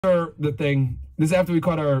the thing. This is after we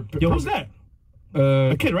caught our. Yo, who's that?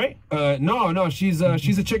 A kid, right? No, she's a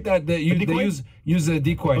chick that they use a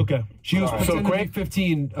decoy. Okay. She was pretending to be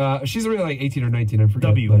 15. She's really like 18 or 19. I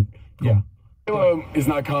forget. But, yeah. Is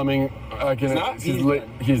not coming. He's not.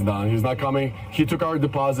 He's not coming. He took our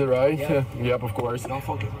deposit, right? Yeah. Yep, of course.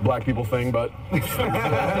 Black people thing, but.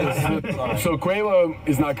 So QUAVO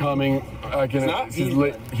is not coming. He's not.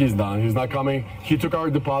 He's not coming. He took our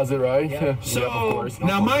deposit, right? Yeah. So yep, of course.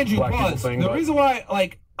 Now, mind you, pause. The reason why,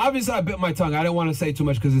 like, obviously, I bit my tongue. I didn't want to say too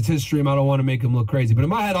much because it's his stream. I don't want to make him look crazy. But in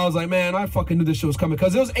my head, I was like, man, I fucking knew this shit was coming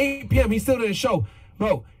because it was 8 p.m. He still didn't show,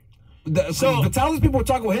 bro. So Vitaly's people were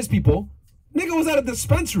talking with his people. Nigga was at a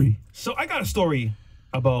dispensary. So I got a story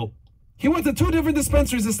about... He went to 2 different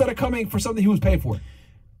dispensaries instead of coming for something he was paid for.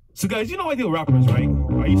 So guys, you know I deal with rappers, right?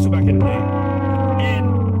 I used to back in the day.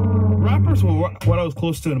 And rappers were what I was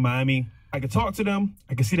close to in Miami. I could talk to them.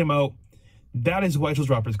 I could see them out. That is why I chose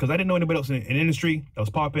rappers, because I didn't know anybody else in the industry that was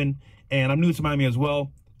popping. And I'm new to Miami as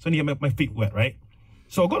well. So I need to get my feet wet, right?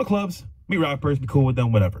 So I'll go to clubs, meet rappers, be cool with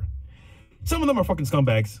them, whatever. Some of them are fucking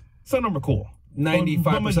scumbags. Some of them are cool.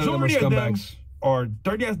 95% of them are scumbags. Are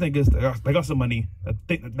dirty ass niggas that got some money that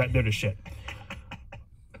think that they're the shit.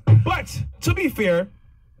 But to be fair,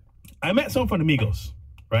 I met someone from the Migos,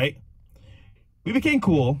 right? We became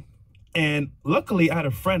cool, and luckily I had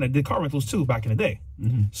a friend that did car rentals too back in the day.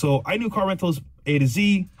 So I knew car rentals A to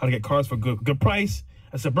Z, how to get cars for good price.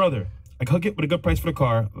 I said, brother, I could get with a good price for the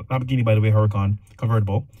car, Lamborghini by the way, Huracan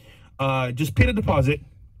convertible. Just pay the deposit,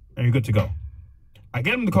 and you're good to go. I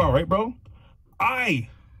get him the car, right, bro? I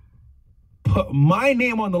put my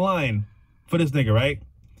name on the line for this nigga, right?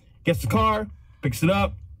 Gets the car, picks it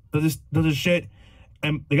up, does this shit,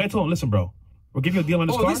 and the guy told him, listen, bro, we'll give you a deal on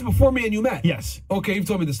this car. Oh, this is before me and you met? Yes. Okay, you've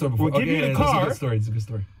told me this story before. We'll give you the car. It's a good story. It's a good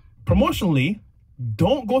story. Promotionally,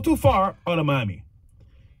 don't go too far out of Miami.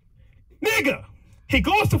 Nigga, he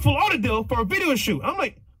goes to Fort Lauderdale for a video shoot. I'm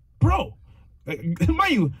like, bro,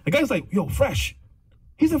 mind you, the guy's like, yo, Fresh.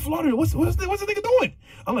 He's in Florida. What's the nigga doing?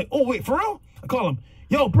 I'm like, oh, wait, for real? I call him,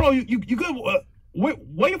 yo, bro, you good? Why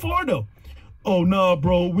you in Florida? Oh, nah,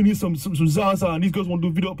 bro, we need some Zaza, and these girls want to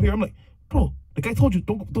do a video up here. I'm like, bro, the guy told you,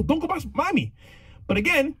 don't go by Miami. But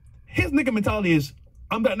again, his nigga mentality is,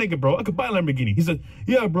 I'm that nigga, bro. I could buy a Lamborghini. He said,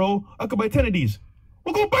 yeah, bro, I could buy 10 of these.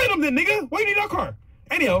 Well, go buy them then, nigga. Why you need that car?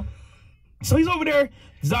 Anyhow, so he's over there,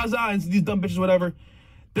 Zaza and these dumb bitches, whatever.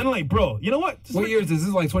 Then I'm like, bro, you know what? What year is this? This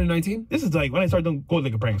is like 2019? This is like when I started doing Gold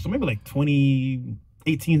Digger pranks. So maybe like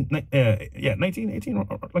 2018, 19, 18,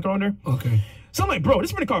 like around there. Okay. So I'm like, bro,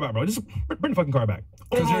 just bring the car back, bro. Just bring the fucking car back.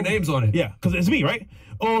 Because your name's on it. Yeah, because it's me, right?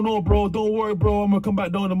 Oh, no, bro, don't worry, bro. I'm going to come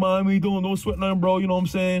back down to Miami. Don't sweat nothing, bro. You know what I'm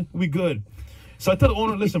saying? We good. So I tell the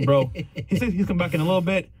owner, listen, bro. He says he's coming back in a little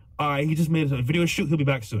bit. All right, he just made a video shoot. He'll be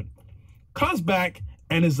back soon. Comes back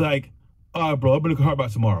and is like, all right, bro, I'll bring the car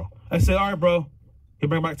back tomorrow. I said, all right, bro. He'll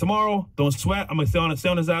bring it back tomorrow. Don't sweat. I'm going to stay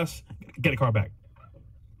on his ass. Get the car back.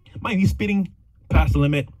 Mind he's speeding past the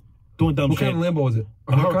limit, doing dumb shit. What kind of Lambo was it?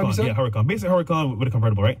 A Huracan, yeah, Huracan. Basic Huracan with a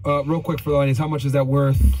convertible, right? Real quick for the audience, how much is that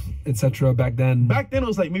worth, etc. back then? Back then it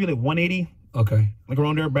was like maybe like 180. Okay. Like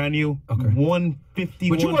around there, brand new. Okay. 150.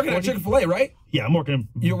 But you're working at Chick-fil-A, right? Yeah, I'm working.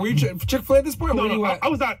 Were you Chick-fil-A at this point? No, I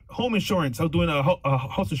was at home insurance. I was doing a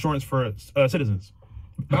house insurance for citizens.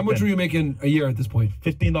 How much were you making a year at this point?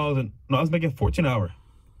 $15. No, I was making $14 an hour.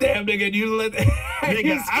 Damn, nigga, you let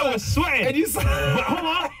nigga, I was sweating. And you but hold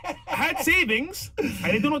on, I had savings.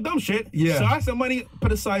 I didn't do no dumb shit. Yeah. So I had some money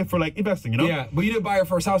put aside for like investing, you know? Yeah, but you didn't buy your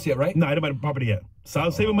first house yet, right? No, I didn't buy the property yet. So I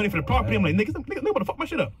was saving money for the property. I'm like, nigga, what the fuck my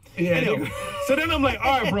shit up? Yeah. Anyway, so then I'm like,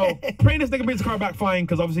 all right, bro, praying this nigga brings the car back fine,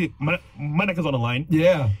 because obviously my neck is on the line.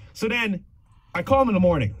 Yeah. So then I call him in the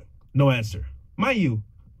morning, no answer. Mind you,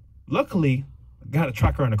 luckily, I got a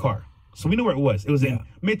tracker in the car. So we knew where it was. It was in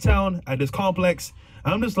Midtown at this complex.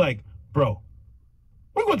 And I'm just like, bro,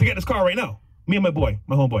 we're going to get this car right now. Me and my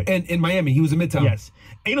homeboy. And in Miami, he was in Midtown. Yes.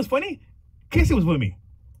 And you know what's funny? Casey was with me.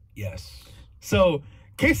 Yes. So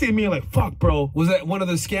Casey and me are like, fuck, bro. Was that one of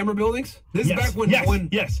the scammer buildings? This is back when.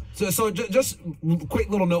 Yes. So just quick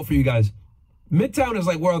little note for you guys. Midtown is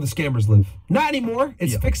like where all the scammers live. Not anymore.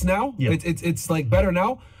 It's fixed now. Yeah. It's like better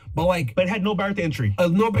now. But it had no barrier to entry.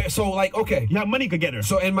 So like, okay. You have money, you could get there.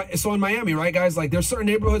 So in Miami, right, guys? Like there's certain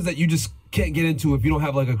neighborhoods that you just can't get into if you don't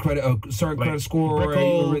have like a certain credit score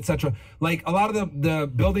or etc. Like a lot of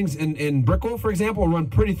the buildings in Brickell, for example, run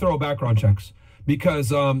pretty thorough background checks. Because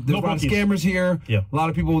there's a lot of scammers here, a lot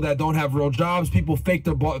of people that don't have real jobs, people fake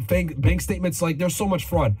their bank statements. Like there's so much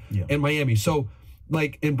fraud in Miami. So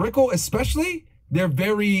like in Brickell especially, they're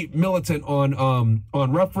very militant on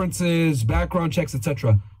references, background checks,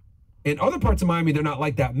 etc. In other parts of Miami, they're not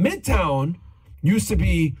like that. Midtown used to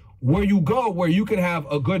be where you go, where you could have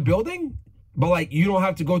a good building, but like you don't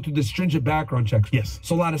have to go through the stringent background checks. Yes.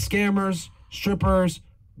 So a lot of scammers, strippers,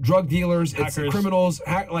 drug dealers, hackers, criminals,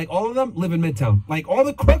 like all of them live in Midtown. Like all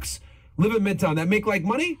the crooks live in Midtown that make like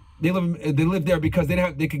money. They live there because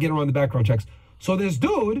they could get around the background checks. So this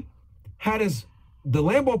dude had the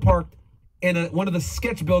Lambo parked in one of the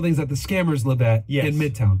sketch buildings that the scammers live at in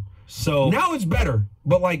Midtown. So now it's better,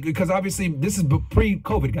 but like because obviously this is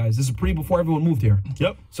pre-COVID, guys. This is before everyone moved here.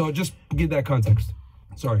 Yep. So just give that context.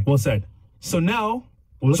 Sorry. Well said. So now,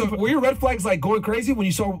 were your red flags like going crazy when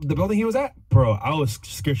you saw the building he was at? Bro, I was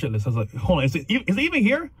scared shitless. I was like, hold on, is it even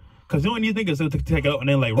here? Because the only you think is to take it out and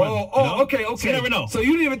then like run. Okay. So you never know. So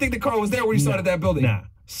you didn't even think the car was there when you started that building? Nah.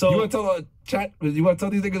 So you want to tell chat? You want to tell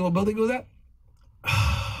these niggas what building it was at?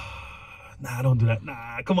 Nah, don't do that.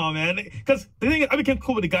 Nah, come on, man. Because the thing is, I became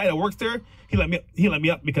cool with the guy that works there. He let me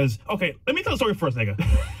up because okay. Let me tell the story first, nigga.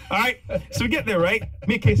 All right. So we get there, right?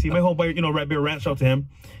 Me and Casey, my homeboy, Red Bear Ranch, shout out to him.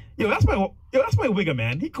 That's my wigger,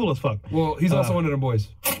 man. He cool as fuck. Well, he's also one of them boys.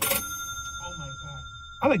 Oh my god,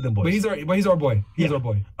 I like them boys. But he's our boy. He's our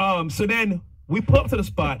boy. So then we pull up to the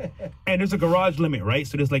spot, and there's a garage limit, right?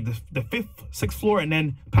 So there's like the 5th, 6th floor, and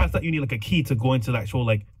then past that you need like a key to go into the actual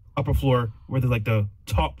like upper floor where there's like the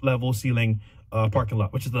top level ceiling parking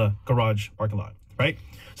lot, which is the garage parking lot, right?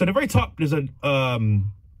 So at the very top there's a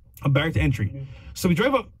barrier to entry. So we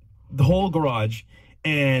drive up the whole garage,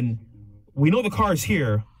 and we know the car is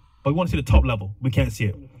here, but we want to see the top level. We can't see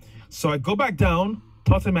it. So I go back down,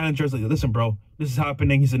 talk to the manager. I was like, listen, bro, this is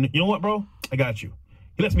happening. He said, you know what, bro? I got you.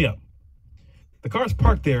 He lets me up. The car is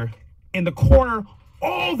parked there in the corner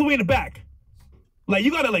all the way in the back. Like,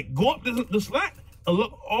 you got to, like, go up the slat and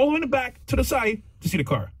look all the way in the back to the side to see the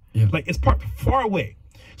car. Yeah. Like, it's parked far away.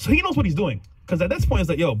 So he knows what he's doing. Because at this point, it's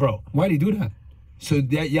like, yo, bro. Why'd he do that? So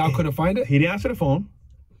y'all couldn't find it? He didn't answer the phone.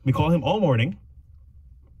 We called him all morning.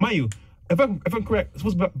 Mind you, if I'm correct, it's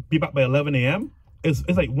supposed to be back by 11 a.m. It's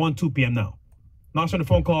like 1, 2 p.m. now. Not answering the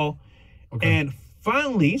phone call. Okay. And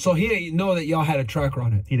finally... So he didn't know that y'all had a tracker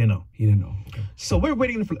on it? He didn't know. He didn't know. Okay. So we're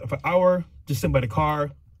waiting for an hour, just sitting by the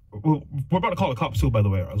car. We're about to call the cops too, by the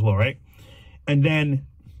way, as well, right? And then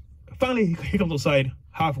finally he comes outside,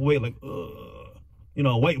 halfway, like,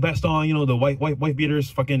 white vest on, the white beaters,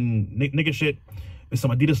 fucking nigga shit, with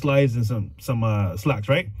some Adidas slides and some slacks,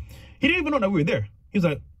 right? He didn't even know that we were there. He's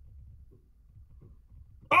like,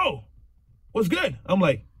 oh, what's good? I'm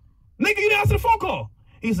like, nigga, you didn't answer the phone call.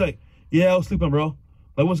 He's like, yeah, I was sleeping, bro.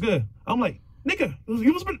 Like, what's good? I'm like, nigga,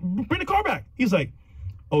 you must bring the car back. He's like,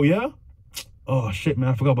 oh, yeah? Oh, shit, man,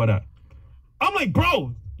 I forgot about that. I'm like,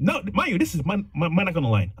 bro, no, mind you, this is my neck on the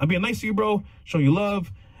line. I'm being nice to you, bro, showing you love,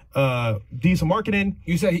 do some marketing.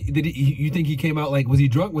 You said, you think he came out, like, was he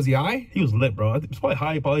drunk? Was he high? He was lit, bro. He was probably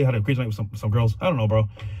high, probably had a crazy night with some girls. I don't know, bro.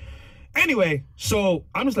 Anyway, so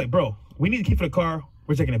I'm just like, bro, we need to keep for the car.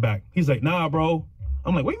 We're taking it back. He's like, nah, bro.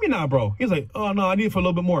 I'm like, what do you mean, nah, bro? He's like, oh, no, I need it for a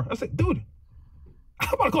little bit more. I said, dude,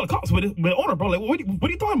 I'm about to call the cops with the owner, bro. Like, what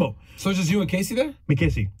are you talking about? So it's just you and Casey there? Me,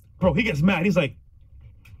 Casey. Bro, he gets mad. He's like,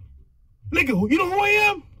 nigga, you know who I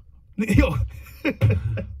am? Yo,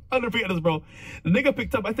 I'll never forget this, bro. The nigga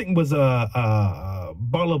picked up, I think it was a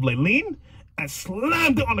bottle of like lean and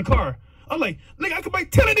slammed it on the car. I'm like, nigga, I could buy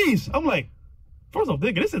 10 of these. I'm like, first off,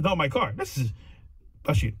 nigga, this is not my car. This is,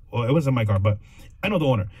 actually, well, it wasn't my car, but I know the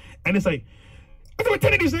owner. And it's like, I could buy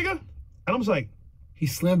 10 of these, nigga. And I'm just like, he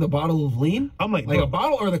slammed a bottle of lean? I'm like, bro, a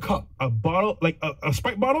bottle or the cup? A bottle, like a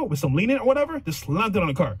Sprite bottle with some lean in it or whatever, just slammed it on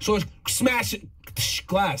the car. So it's smash it,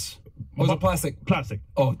 glass. Or was it plastic? Plastic.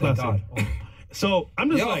 Oh, thank God. Oh. So I'm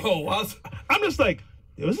just I'm just like,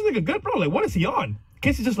 yo, this nigga good, bro. Like, what is he on?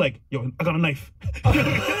 Casey's just like, yo, I got a knife.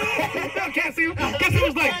 Casey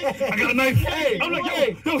was like, I got a knife. Hey, I'm like,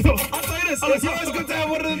 hey, yo, I'll tell you this. It's always good to have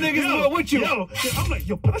one of the niggas with you. Yo, I'm like,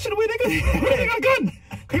 yo, put that shit away, nigga. Where you got a gun?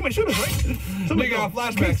 He might shoot us, right? So nigga got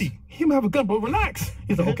flashbacks. Casey, he might have a gun, bro. Relax.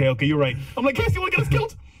 He's like, okay, you're right. I'm like, Casey, you want to get us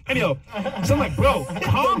killed? Anyhow, so I'm like, bro,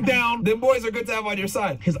 calm down. Them boys are good to have on your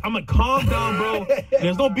side. I'm like, calm down, bro.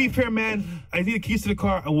 There's no beef here, man. I need the keys to the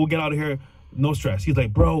car and we'll get out of here. No stress. He's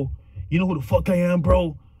like, bro, you know who the fuck I am,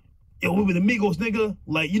 bro? Yo, we with the Migos, nigga.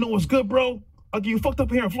 Like, you know what's good, bro? I'll get you fucked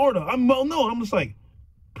up here in Florida. I'm well known. I'm just like,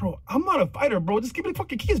 bro, I'm not a fighter, bro. Just give me the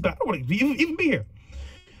fucking keys back. I don't want to even be here.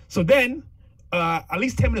 So then, at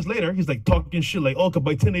least 10 minutes later, he's like talking shit like, oh, I could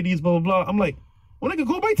buy 10 of these, blah, blah, blah. I'm like, well, nigga,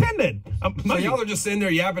 go buy 10 then. So y'all are just sitting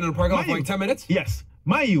there yapping in the parking lot for like 10 minutes? Yes.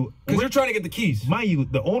 Mind you, because you're trying to get the keys. Mind you,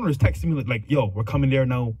 the owner is texting me like, yo, we're coming there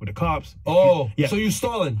now with the cops. Oh, yeah. So you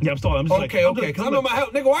stalling? Yeah, I'm stalling. I'm just okay. Because I'm in my house.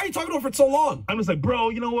 Nigga, why are you talking to her for so long? I'm just like, bro,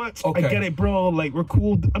 you know what? Okay. I get it, bro. Like, we're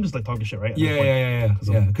cool. I'm just like talking shit, right? Yeah.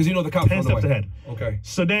 Because you know the cops 10 steps ahead. Okay.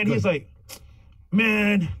 So then he's like,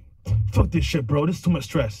 man, fuck this shit, bro. This is too much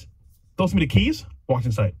stress. Throws me the keys, walks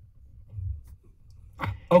inside.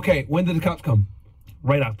 Okay, when did the cops come?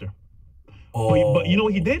 Right after. Oh. But you know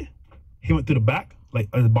what he did? He went through the back, like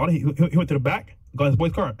at the bottom. He went to the back, got in his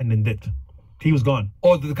boy's car, and then dipped. He was gone.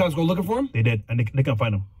 Oh, did the cops go looking for him? They did, and they couldn't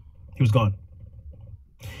find him. He was gone.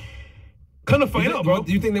 Couldn't find out, bro.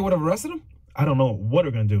 Do you think they would have arrested him? I don't know what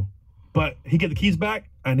they're gonna do, but he get the keys back,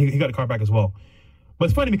 and he got the car back as well. But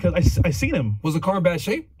it's funny because I seen him. Was the car in bad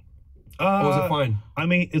shape? Or was it fine? I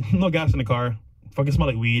mean, it's no gas in the car. Fucking smell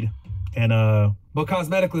like weed, and But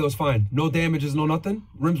cosmetically, it was fine. No damages, no nothing.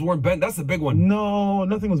 Rims weren't bent. That's the big one. No,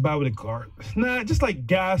 nothing was bad with the car. Nah, just like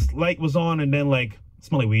gas, light was on, and then like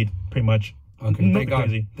smell like weed, pretty much. Okay, Nothing thank God.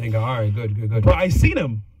 crazy. Thank God. All right, good. But I seen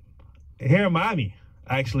him here in Miami,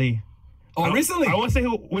 actually. Oh, recently? I won't say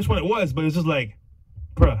which one it was, but it's just like,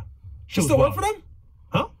 bruh. He still work for them?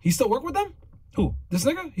 Huh? He still work with them? Who? This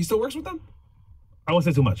nigga? He still works with them? I won't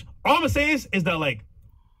say too much. All I'm gonna say is that like,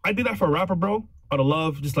 I did that for a rapper, bro. Out of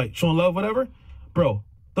love, just like showing love, whatever. Bro,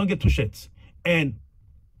 don't get two shits. And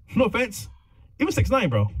no offense, even 6ix9ine,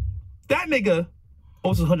 bro. That nigga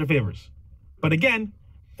owes us 100 favors. But again,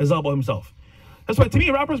 it's all about himself. That's why to me,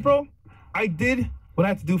 rappers, bro, I did what I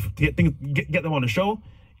had to do to get them on the show.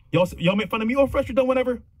 Y'all make fun of me, oh, Fresh, you're done,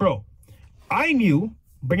 whatever. Bro, I knew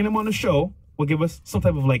bringing them on the show would give us some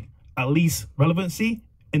type of like at least relevancy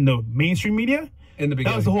in the mainstream media. In the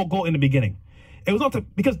beginning. That was the whole goal in the beginning. It was not to,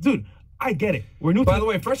 because dude, I get it. We're new. By the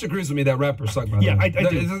way, Fresh agrees with me that rappers suck. Yeah, I do.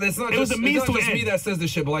 It's not just me that says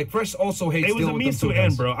this shit, but like Fresh also hates. It was a means to an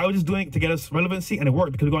end, bro. I was just doing it to get us relevancy, and it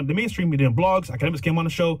worked because we got into the mainstream. We did blogs. Academics came on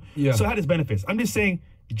the show. Yeah. So it had its benefits. I'm just saying,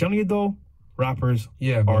 generally though, rappers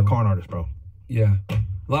are con artists, bro. Yeah,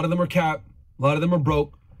 a lot of them are cap. A lot of them are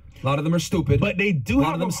broke. A lot of them are stupid. But they do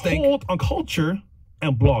have a hold on culture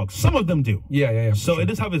and blogs. Some of them do. Yeah. So it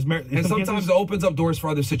does have its merit. And sometimes it opens up doors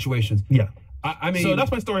for other situations. Yeah. I mean, so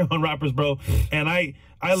that's my story on rappers, bro. And I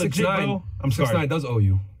legit, bro. I'm sorry. 6ix9ine does owe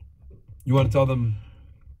you. You want to tell them?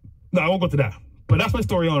 No, I won't go to that. But that's my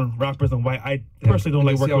story on rappers and why I personally don't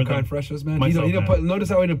like working with them. See how kind Fresh is, man. Myself, he didn't notice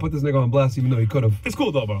how he didn't put this nigga on blast, even though he could have. It's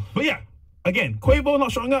cool though, bro. But yeah, again, Quavo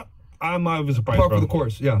not showing up. I'm not even surprised, Par bro. for the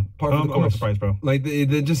course, yeah. Par for the course. I'm not surprised, bro. Like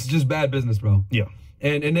they're just bad business, bro. Yeah.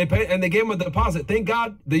 And they gave him a deposit. Thank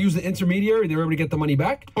God they used the intermediary. They were able to get the money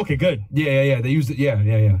back. Okay, good. Yeah. They used it. Yeah.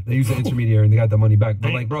 They used the intermediary and they got the money back.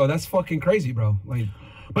 But like, bro, that's fucking crazy, bro. Like,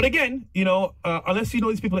 but again, you know, unless you know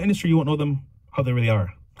these people in the industry, you won't know them how they really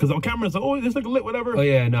are. Because on camera, it's like, oh, this nigga lit, whatever. Oh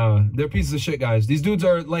yeah, nah, they're pieces of shit, guys. These dudes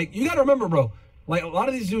are like, you gotta remember, bro. Like a lot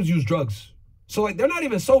of these dudes use drugs, so like they're not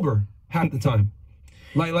even sober half the time.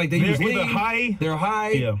 Like they use lean. They're high.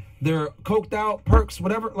 Yeah. They're coked out, perks,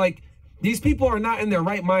 whatever. Like. These people are not in their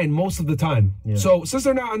right mind most of the time. Yeah. So since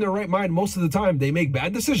they're not in their right mind most of the time, they make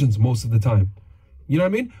bad decisions most of the time. You know what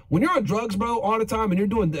I mean? When you're on drugs, bro, all the time, and you're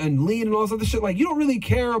doing and lean and all this other shit, like you don't really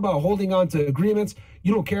care about holding on to agreements.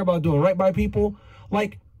 You don't care about doing right by people.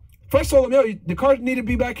 Like, first told him, yo, the car needed to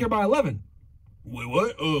be back here by 11. Wait,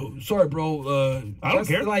 what? Oh, sorry, bro. I don't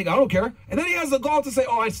care. Like, I don't care. And then he has the gall to say,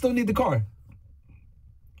 oh, I still need the car.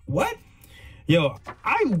 What? Yo,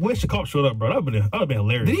 I wish the cop showed up, bro. That would have been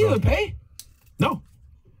hilarious. Did he even pay? No.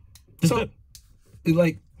 Just so,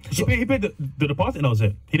 like... He paid the deposit and that was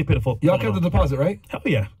it. He didn't pay the full... Y'all kept the deposit, right? Hell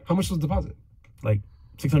yeah. How much was the deposit? Like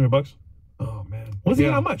 $600. Oh, man. Wasn't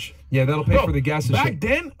even that much. Yeah, that'll pay for the gas and shit. Back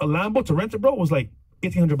then, a Lambo to rent it, bro, was like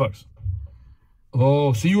 $1,800.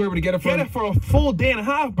 Oh, so you were able to get it for... Get it for a full day and a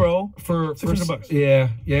half, bro. For $600. Yeah,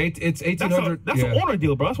 it's $1,800. That's an owner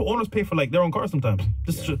deal, bro. That's what owners pay for like their own cars sometimes.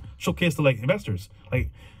 Just to showcase to like investors. Like,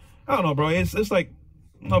 I don't know, bro. It's like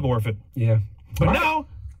not worth it. Yeah. But now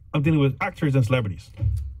I'm dealing with actors and celebrities.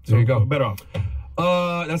 So there you go. Better off.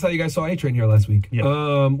 That's how you guys saw A-Train here last week.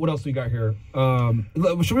 Yeah. What else do we got here?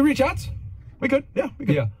 Should we reach out? We could. Yeah, we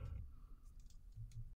could. Yeah.